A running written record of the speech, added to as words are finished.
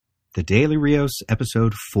The Daily Rios,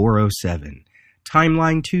 episode 407,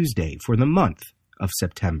 Timeline Tuesday for the month of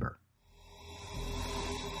September.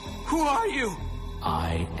 Who are you?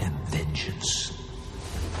 I am vengeance.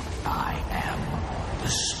 I am the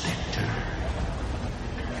Spectre.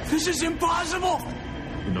 This is impossible!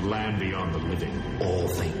 In the land beyond the living, all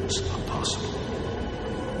things are possible.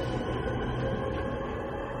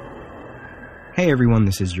 Hey everyone,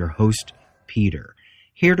 this is your host, Peter,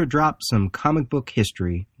 here to drop some comic book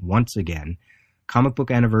history once again, comic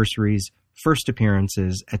book anniversaries, first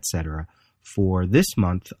appearances, etc. for this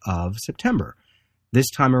month of September.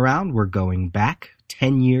 This time around, we're going back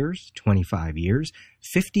 10 years, 25 years,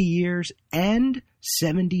 50 years, and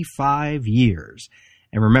 75 years.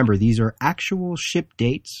 And remember, these are actual ship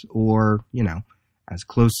dates or, as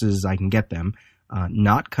close as I can get them,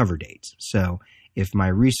 not cover dates. So if my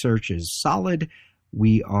research is solid,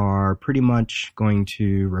 we are pretty much going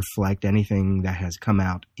to reflect anything that has come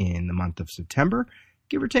out in the month of September,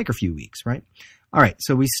 give or take a few weeks, right? All right,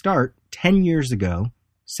 so we start 10 years ago,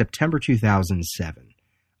 September 2007.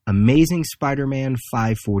 Amazing Spider-Man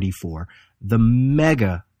 544, the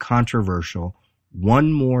mega controversial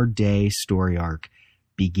One More Day story arc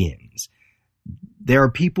begins. There are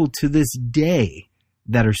people to this day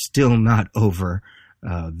that are still not over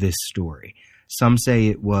this story. Some say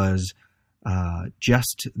it was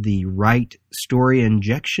just the right story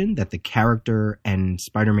injection that the character and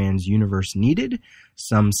Spider-Man's universe needed.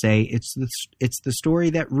 Some say it's the story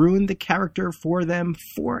that ruined the character for them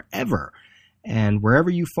forever. And wherever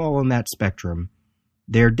you fall on that spectrum,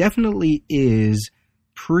 there definitely is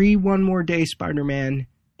pre-One More Day Spider-Man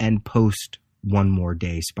and post-One More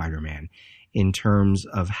Day Spider-Man in terms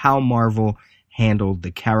of how Marvel handled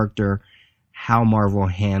the character, how Marvel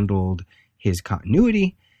handled his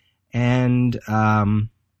continuity, and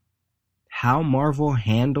how Marvel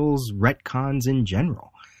handles retcons in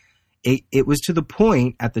general. It was to the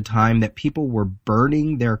point at the time that people were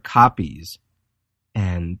burning their copies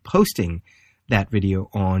and posting that video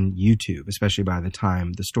on YouTube, especially by the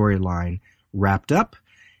time the storyline wrapped up.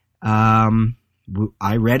 I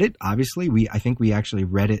read it, obviously. I think we actually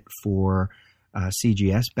read it for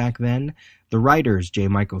CGS back then. The writers, J.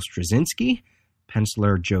 Michael Straczynski,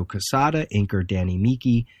 penciler Joe Quesada, inker Danny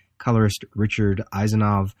Miki, colorist Richard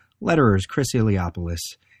Eisenov, letterers Chris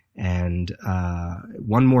Iliopoulos, and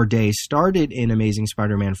One More Day started in Amazing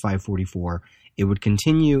Spider-Man 544. It would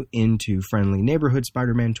continue into Friendly Neighborhood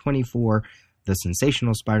Spider-Man 24, The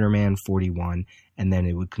Sensational Spider-Man 41, and then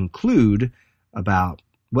it would conclude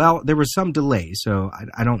there was some delay, so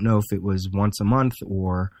I don't know if it was once a month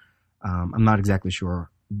or I'm not exactly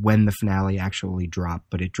sure when the finale actually dropped,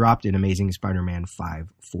 but it dropped in Amazing Spider-Man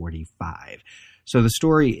 545. So the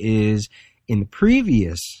story is, in the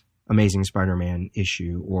previous Amazing Spider-Man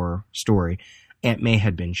issue or story, Aunt May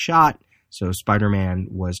had been shot, so Spider-Man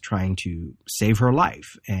was trying to save her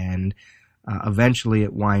life, and eventually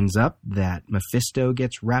it winds up that Mephisto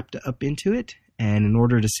gets wrapped up into it, and in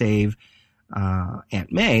order to save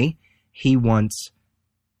Aunt May, he wants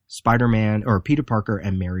Spider-Man or Peter Parker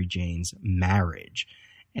and Mary Jane's marriage.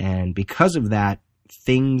 And because of that,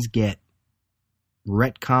 things get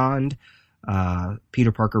retconned.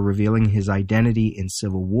 Peter Parker revealing his identity in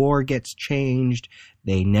Civil War gets changed.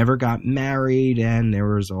 They never got married, and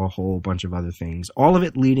there was a whole bunch of other things. All of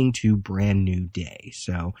it leading to Brand New Day.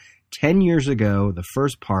 So 10 years ago, the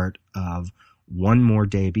first part of One More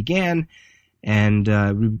Day began, and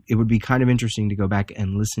it would be kind of interesting to go back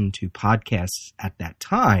and listen to podcasts at that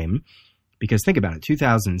time, because think about it,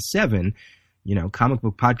 2007, comic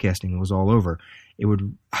book podcasting was all over.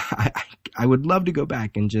 I would love to go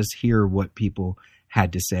back and just hear what people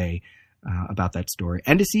had to say about that story,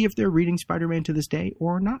 and to see if they're reading Spider-Man to this day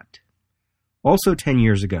or not. Also 10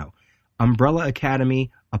 years ago, Umbrella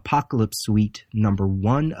Academy Apocalypse Suite number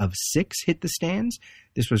 1 of 6 hit the stands.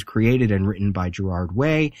 This was created and written by Gerard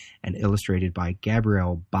Way and illustrated by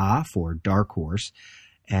Gabriel Ba for Dark Horse.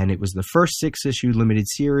 And it was the first 6-issue limited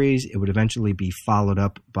series. It would eventually be followed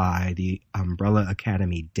up by the Umbrella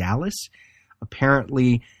Academy Dallas.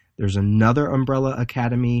 Apparently, there's another Umbrella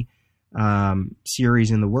Academy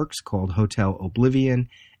series in the works called Hotel Oblivion.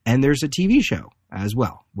 And there's a TV show as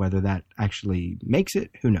well. Whether that actually makes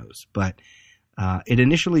it, who knows. But it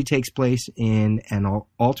initially takes place in an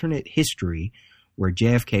alternate history where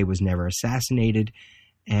JFK was never assassinated,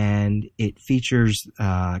 and it features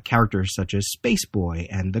characters such as Spaceboy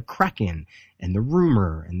and the Kraken and the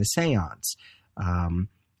Rumor and the Seance.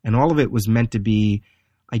 And all of it was meant to be,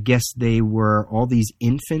 I guess they were all these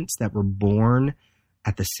infants that were born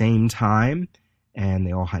at the same time, and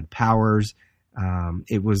they all had powers.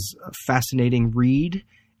 It was a fascinating read.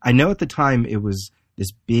 I know at the time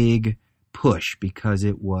this big push because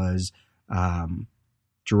it was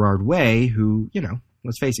Gerard Way, who,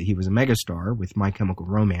 let's face it, he was a megastar with My Chemical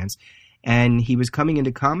Romance, and he was coming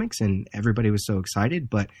into comics, and everybody was so excited,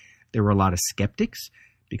 but there were a lot of skeptics,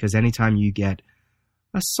 because anytime you get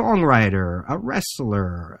a songwriter, a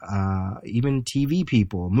wrestler, even TV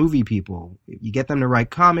people, movie people, you get them to write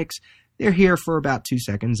comics, they're here for about 2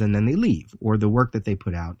 seconds and then they leave, or the work that they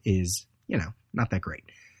put out is, not that great.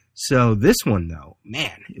 So this one, though,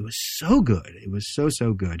 man, it was so good. It was so,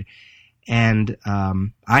 so good. And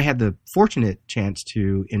I had the fortunate chance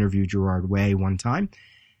to interview Gerard Way one time.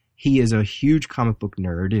 He is a huge comic book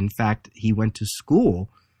nerd. In fact, he went to school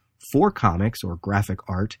for comics or graphic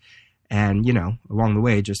art. And, along the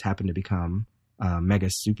way, just happened to become a mega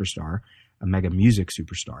superstar, a mega music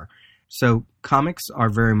superstar. So comics are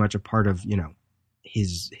very much a part of,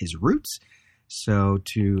 his roots. So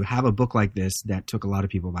to have a book like this that took a lot of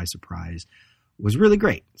people by surprise was really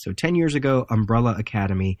great. So 10 years ago, Umbrella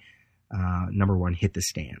Academy #1 hit the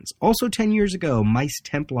stands. Also 10 years ago, Mice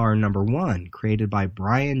Templar #1, created by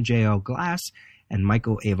Brian J.L. Glass and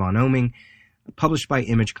Michael Avon Oeming, published by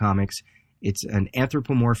Image Comics. It's an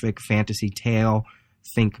anthropomorphic fantasy tale.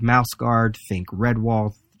 Think Mouse Guard, think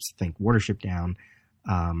Redwall, think Watership Down.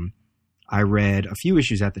 I read a few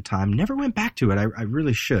issues at the time, never went back to it. I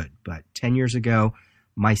really should, but 10 years ago,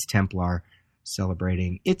 Mice Templar,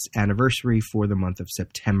 celebrating its anniversary for the month of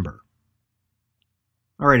September.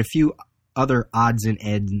 All right, a few other odds and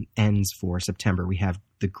ends for September. We have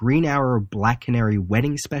the Green Arrow Black Canary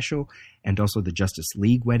Wedding Special and also the Justice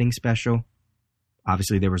League Wedding Special.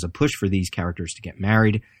 Obviously, there was a push for these characters to get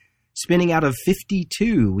married. Spinning out of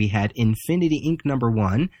 52, we had Infinity Inc.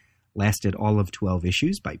 #1, lasted all of 12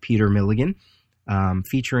 issues, by Peter Milligan,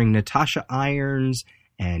 featuring Natasha Irons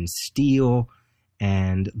and Steel,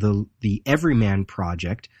 and the Everyman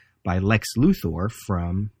Project by Lex Luthor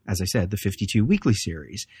from, as I said, the 52 weekly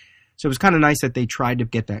series. So it was kind of nice that they tried to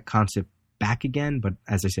get that concept back again, but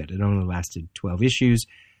as I said, it only lasted 12 issues.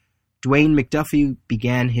 Dwayne McDuffie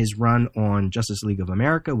began his run on Justice League of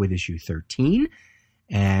America with issue 13,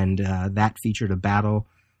 and that featured a battle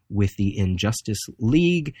with the Injustice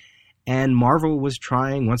League, and Marvel was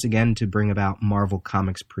trying once again to bring about Marvel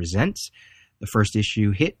Comics Presents. The first issue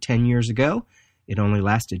hit 10 years ago. It only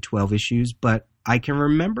lasted 12 issues, but I can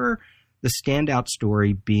remember the standout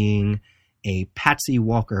story being a Patsy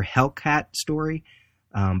Walker Hellcat story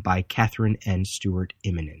by Catherine and Stuart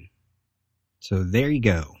Immonen. So there you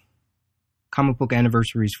go. Comic book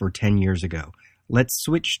anniversaries for 10 years ago. Let's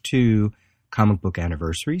switch to comic book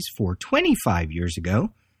anniversaries for 25 years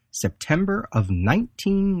ago, September of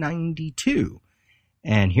 1992.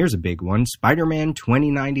 And here's a big one, Spider-Man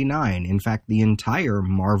 2099. In fact, the entire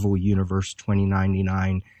Marvel Universe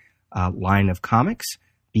 2099 line of comics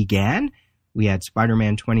began. We had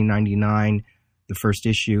Spider-Man 2099, the first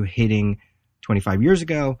issue, hitting 25 years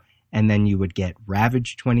ago, and then you would get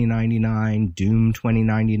Ravage 2099, Doom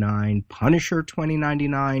 2099, Punisher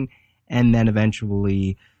 2099, and then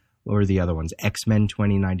eventually, what were the other ones? X-Men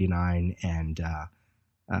 2099, and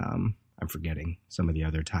I'm forgetting some of the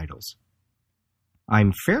other titles.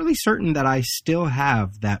 I'm fairly certain that I still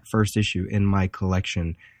have that first issue in my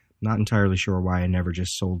collection. Not entirely sure why I never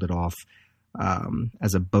just sold it off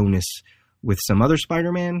as a bonus with some other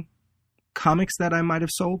Spider-Man comics that I might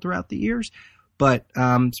have sold throughout the years. But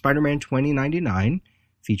Spider-Man 2099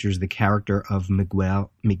 features the character of Miguel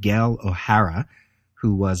O'Hara,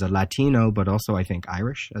 who was a Latino, but also, I think,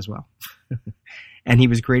 Irish as well. And he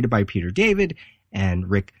was created by Peter David and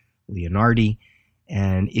Rick Leonardi.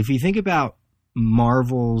 And if you think about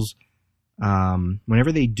Marvel's,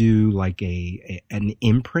 whenever they do like an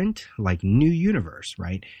imprint, like New Universe,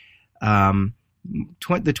 right?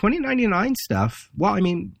 The 2099 stuff, well, I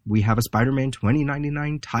mean, we have a Spider-Man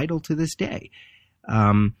 2099 title to this day.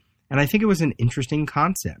 And I think it was an interesting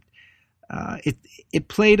concept. It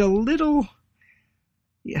played a little,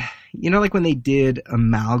 like when they did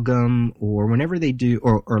Amalgam, or whenever they do,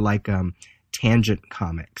 or like Tangent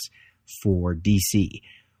Comics for DC,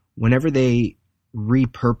 whenever they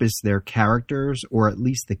repurpose their characters, or at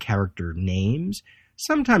least the character names,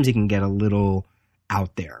 sometimes it can get a little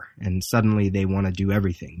out there, and suddenly they want to do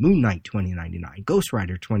everything. Moon Knight 2099, Ghost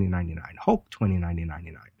Rider 2099, Hulk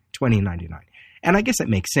 2099. And I guess it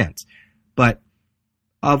makes sense. But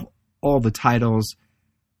of all the titles,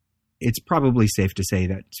 it's probably safe to say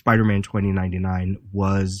that Spider-Man 2099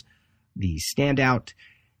 was the standout.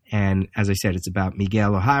 And as I said, it's about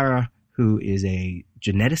Miguel O'Hara, who is a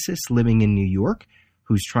geneticist living in New York,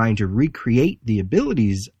 who's trying to recreate the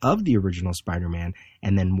abilities of the original Spider-Man,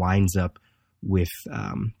 and then winds up with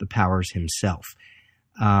the powers himself.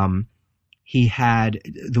 he had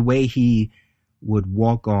the way he would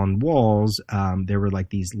walk on walls. There were like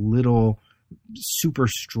these little super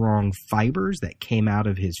strong fibers that came out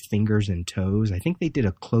of his fingers and toes. I think they did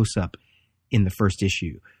a close up in the first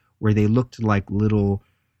issue where they looked like little,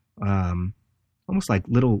 almost like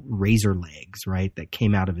little razor legs, right? That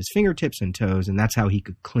came out of his fingertips and toes. And that's how he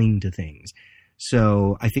could cling to things.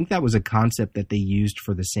 So I think that was a concept that they used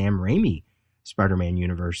for the Sam Raimi Spider-Man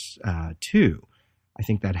universe, too. I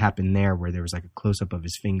think that happened there where there was like a close-up of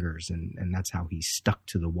his fingers, and that's how he stuck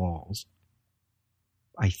to the walls.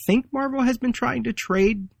 I think Marvel has been trying to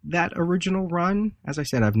trade that original run. As I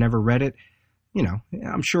said, I've never read it. You know,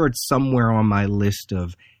 I'm sure it's somewhere on my list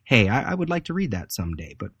of, hey, I would like to read that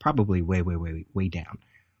someday, but probably way, way, way, way down.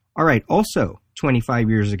 All right, also 25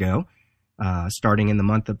 years ago, starting in the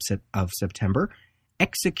month of September,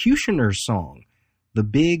 Executioner's Song, the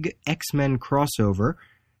big X-Men crossover,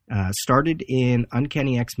 started in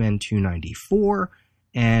Uncanny X-Men 294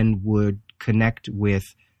 and would connect with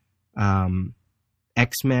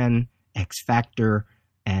X-Men, X-Factor,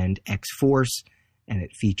 and X-Force, and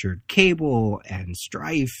it featured Cable and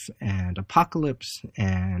Strife and Apocalypse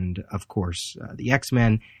and, of course, the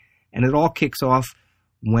X-Men, and it all kicks off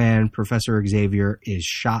when Professor Xavier is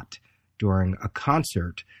shot during a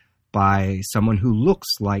concert by someone who looks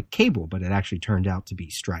like Cable, but it actually turned out to be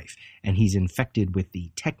Strife, and he's infected with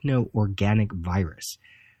the techno-organic virus.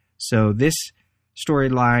 So this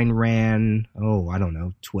storyline ran,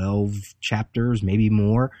 12 chapters, maybe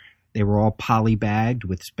more. They were all polybagged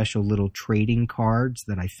with special little trading cards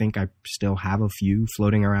that I think I still have a few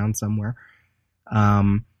floating around somewhere.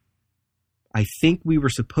 I think we were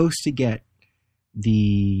supposed to get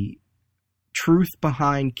the truth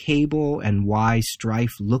behind Cable and why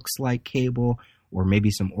Strife looks like Cable, or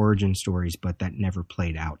maybe some origin stories, but that never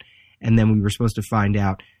played out. And then we were supposed to find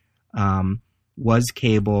out, was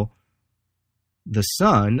Cable the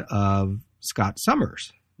son of Scott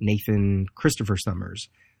Summers, Nathan Christopher Summers?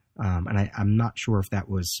 And I'm not sure if that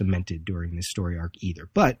was cemented during this story arc either.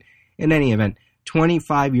 But in any event,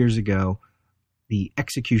 25 years ago, the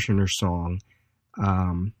Executioner's Song,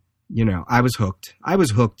 I was hooked. I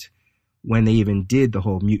was hooked when they even did the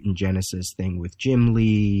whole Mutant Genesis thing with Jim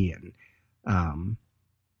Lee and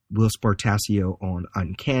Will Spartasio on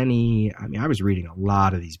Uncanny. I mean, I was reading a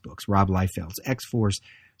lot of these books, Rob Liefeld's X-Force.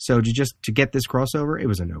 So to get this crossover, it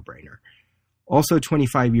was a no-brainer. Also,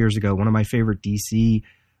 25 years ago, one of my favorite DC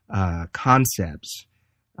concepts.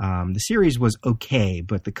 The series was okay,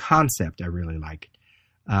 but the concept I really liked.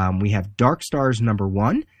 We have Dark Stars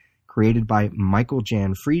 #1, created by Michael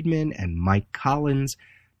Jan Friedman and Mike Collins.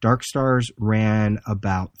 Dark Stars ran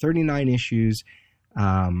about 39 issues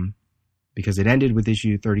because it ended with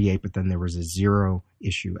issue 38, but then there was a 0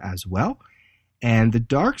 issue as well. And the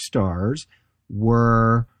Dark Stars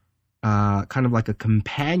were kind of like a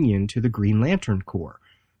companion to the Green Lantern Corps.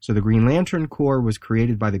 So the Green Lantern Corps was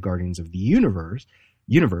created by the Guardians of the Universe,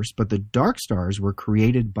 but the Dark Stars were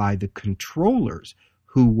created by the Controllers,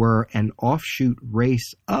 who were an offshoot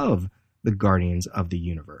race of the Guardians of the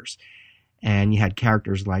Universe. And you had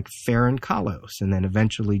characters like Farron Kalos, and then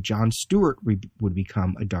eventually John Stewart would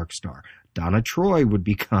become a Dark Star. Donna Troy would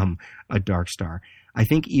become a Dark Star. I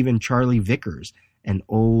think even Charlie Vickers, an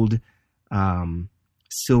old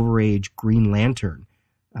Silver Age Green Lantern,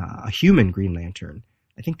 a human Green Lantern,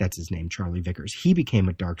 I think that's his name, Charlie Vickers. He became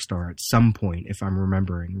a Dark Star at some point, if I'm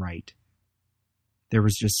remembering right. There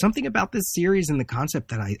was just something about this series and the concept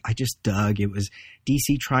that I just dug. It was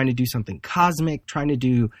DC trying to do something cosmic, trying to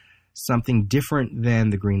do something different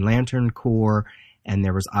than the Green Lantern Corps, and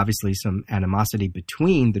there was obviously some animosity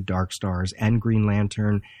between the Dark Stars and Green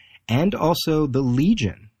Lantern, and also the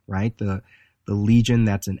Legion, right? The Legion,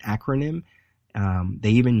 that's an acronym.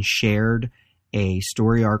 They even shared a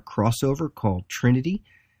story arc crossover called Trinity.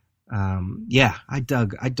 I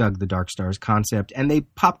dug the Dark Stars concept, and they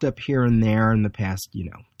popped up here and there in the past,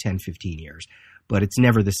 10, 15 years, but it's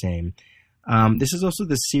never the same. This is also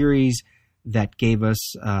the series that gave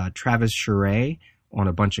us Travis Charest on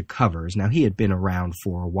a bunch of covers. Now, he had been around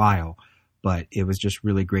for a while, but it was just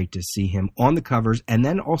really great to see him on the covers and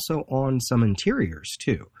then also on some interiors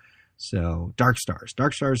too. So Dark Stars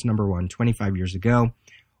 #1, 25 years ago.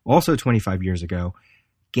 Also 25 years ago,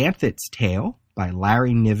 Ganthet's Tale by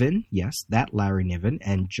Larry Niven, yes, that Larry Niven,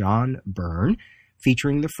 and John Byrne,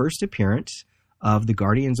 featuring the first appearance of the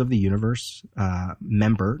Guardians of the Universe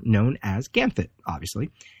member known as Ganthet, obviously.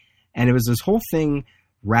 And it was this whole thing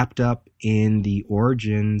wrapped up in the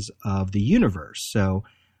origins of the universe. So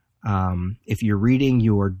if you're reading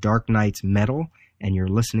your Dark Knight's Metal and you're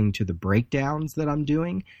listening to the breakdowns that I'm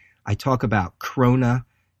doing, I talk about Krona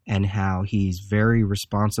and how he's very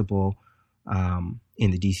responsible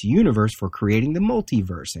in the DC universe for creating the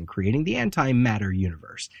multiverse and creating the antimatter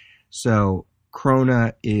universe. So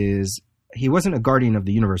Krona he wasn't a guardian of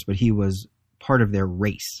the universe, but he was part of their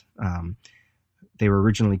race. They were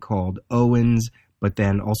originally called Owens, but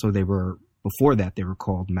then also before that, they were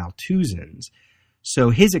called Malthusans.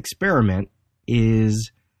 So his experiment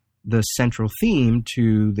is the central theme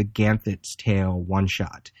to the Ganthet's Tale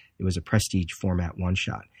one-shot. It was a prestige format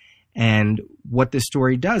one-shot. And what this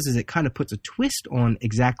story does is it kind of puts a twist on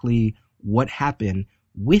exactly what happened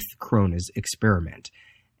with Krona's experiment.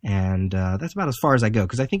 And that's about as far as I go,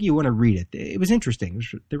 because I think you want to read it. It was interesting.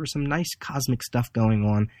 There was some nice cosmic stuff going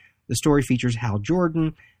on. The story features Hal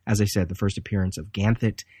Jordan, as I said, the first appearance of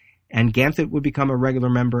Ganthet. And Ganthet would become a regular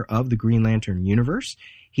member of the Green Lantern universe.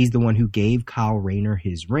 He's the one who gave Kyle Rayner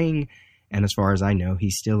his ring, and as far as I know,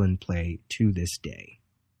 he's still in play to this day.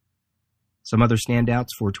 Some other standouts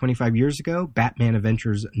for 25 years ago, Batman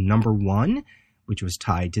Adventures #1, which was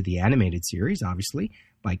tied to the animated series, obviously,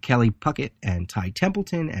 by Kelly Puckett and Ty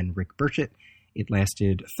Templeton and Rick Burchett. It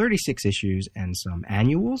lasted 36 issues and some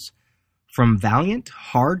annuals. From Valiant,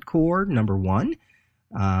 Hardcore #1,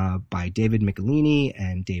 by David Michelini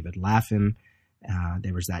and David Lapham.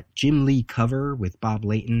 There was that Jim Lee cover with Bob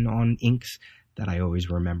Layton on inks that I always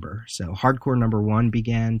remember. So Hardcore #1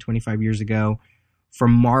 began 25 years ago.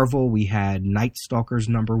 From Marvel, we had Night Stalkers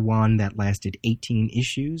 #1 that lasted 18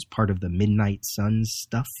 issues, part of the Midnight Suns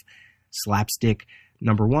stuff. Slapstick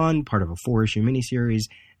 #1, part of a 4-issue miniseries.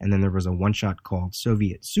 And then there was a one-shot called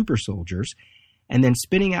Soviet Super Soldiers. And then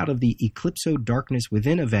spinning out of the Eclipso Darkness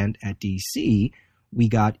Within event at DC, we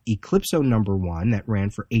got Eclipso #1 that ran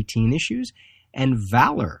for 18 issues, and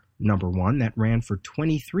Valor #1 that ran for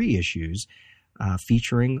 23 issues,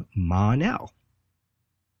 featuring Ma-Nell.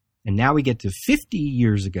 And now we get to 50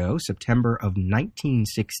 years ago, September of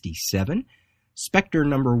 1967, Spectre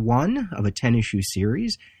 #1 of a 10-issue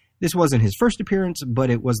series. This wasn't his first appearance,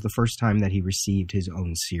 but it was the first time that he received his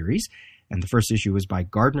own series. And the first issue was by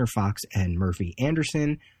Gardner Fox and Murphy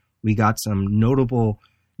Anderson. We got some notable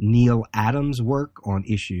Neil Adams work on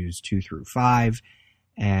issues 2 through 5.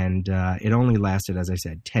 And it only lasted, as I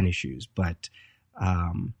said, 10 issues. But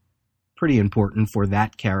pretty important for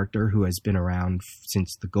that character who has been around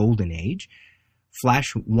since the Golden Age.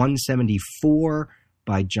 Flash 174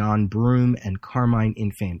 by John Broome and Carmine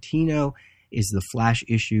Infantino is the Flash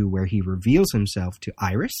issue where he reveals himself to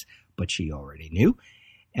Iris, but she already knew.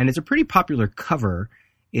 And it's a pretty popular cover.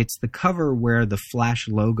 It's the cover where the Flash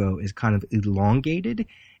logo is kind of elongated,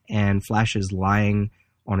 and Flash is lying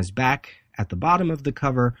on his back at the bottom of the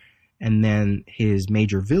cover, and then his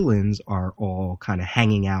major villains are all kind of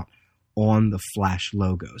hanging out on the Flash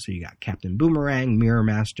logo. So you got Captain Boomerang, Mirror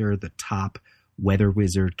Master, the Top, Weather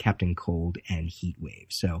Wizard, Captain Cold, and Heatwave.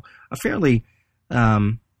 So a fairly,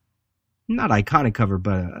 not iconic cover,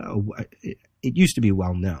 but it used to be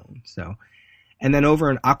well known. So, and then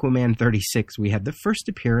over in Aquaman 36, we had the first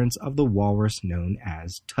appearance of the walrus known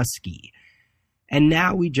as Tusky. And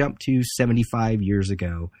now we jump to 75 years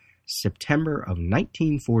ago, September of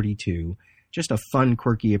 1942. Just a fun,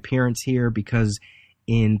 quirky appearance here because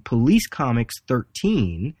in Police Comics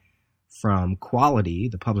 13, from Quality,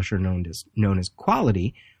 the publisher known as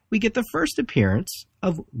Quality, we get the first appearance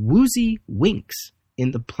of Woozy Winks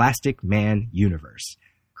in the Plastic Man universe,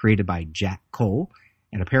 created by Jack Cole,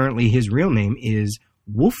 and apparently his real name is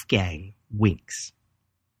Wolfgang Winks.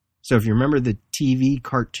 So if you remember the TV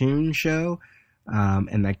cartoon show,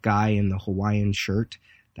 and that guy in the Hawaiian shirt,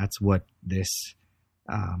 that's what this,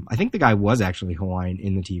 I think the guy was actually Hawaiian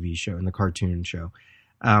in the TV show, in the cartoon show,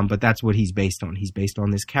 but that's what he's based on. He's based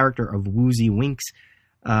on this character of Woozy Winks.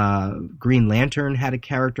 Green Lantern had a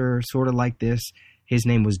character sort of like this. His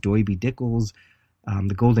name was Doiby Dickles.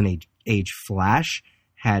 The Golden Age Flash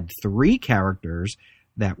had 3 characters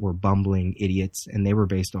that were bumbling idiots, and they were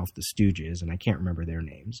based off the Stooges, and I can't remember their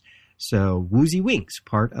names. So Woozy Winks,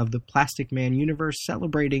 part of the Plastic Man universe,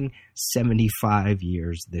 celebrating 75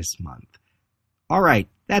 years this month. All right,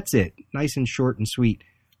 that's it. Nice and short and sweet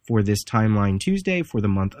for this Timeline Tuesday for the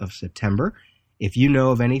month of September. If you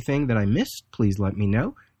know of anything that I missed, please let me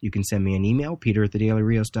know. You can send me an email,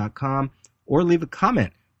 peter@thedailyrios.com, or leave a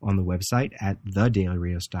comment on the website at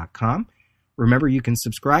thedailyrios.com. Remember, you can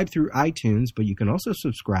subscribe through iTunes, but you can also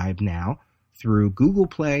subscribe now through Google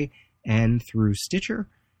Play and through Stitcher.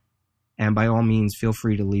 And by all means, feel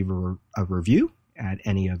free to leave a review at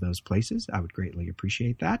any of those places. I would greatly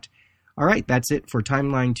appreciate that. All right, that's it for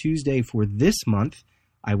Timeline Tuesday for this month.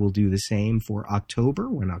 I will do the same for October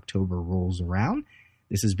when October rolls around.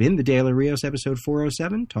 This has been the Daily Rios, episode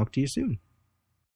 407. Talk to you soon.